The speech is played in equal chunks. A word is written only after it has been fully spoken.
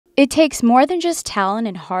It takes more than just talent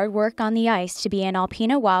and hard work on the ice to be an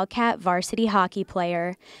Alpena Wildcat varsity hockey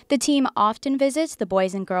player. The team often visits the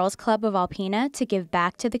Boys and Girls Club of Alpena to give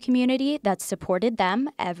back to the community that's supported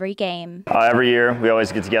them every game. Every year, we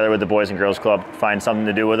always get together with the Boys and Girls Club, find something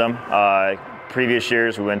to do with them. Previous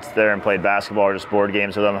years, we went there and played basketball or just board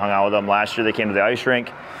games with them, hung out with them. Last year, they came to the ice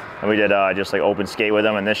rink, and we did just like open skate with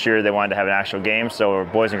them. And this year, they wanted to have an actual game, so our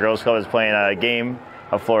Boys and Girls Club is playing a game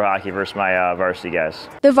of floor hockey versus my varsity guys.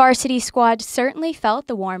 The varsity squad certainly felt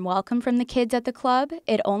the warm welcome from the kids at the club.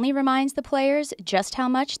 It only reminds the players just how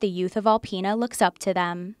much the youth of Alpena looks up to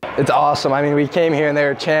them. It's awesome. I mean, we came here and they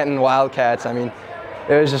were chanting Wildcats. I mean,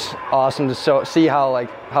 it was just awesome to see how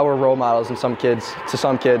we're role models to some kids, and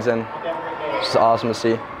it's just awesome to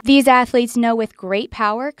see. These athletes know with great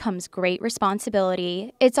power comes great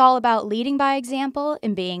responsibility. It's all about leading by example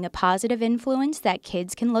and being a positive influence that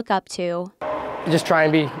kids can look up to. Just try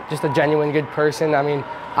and be just a genuine good person. I mean,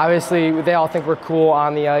 obviously they all think we're cool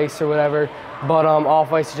on the ice or whatever, but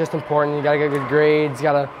off ice is just important. You gotta get good grades, you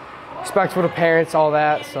gotta respectful to parents, all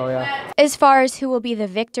that, so yeah. As far as who will be the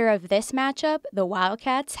victor of this matchup, the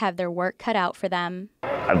Wildcats have their work cut out for them.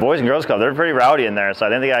 Boys and Girls Club, they're pretty rowdy in there, so I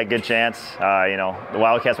think they got a good chance. The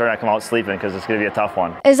Wildcats are not come out sleeping because it's going to be a tough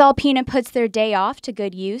one. As Alpena puts their day off to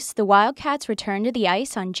good use, the Wildcats return to the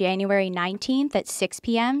ice on January 19th at 6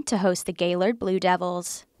 p.m. to host the Gaylord Blue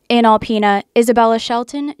Devils. In Alpena, Isabella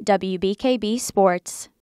Shelton, WBKB Sports.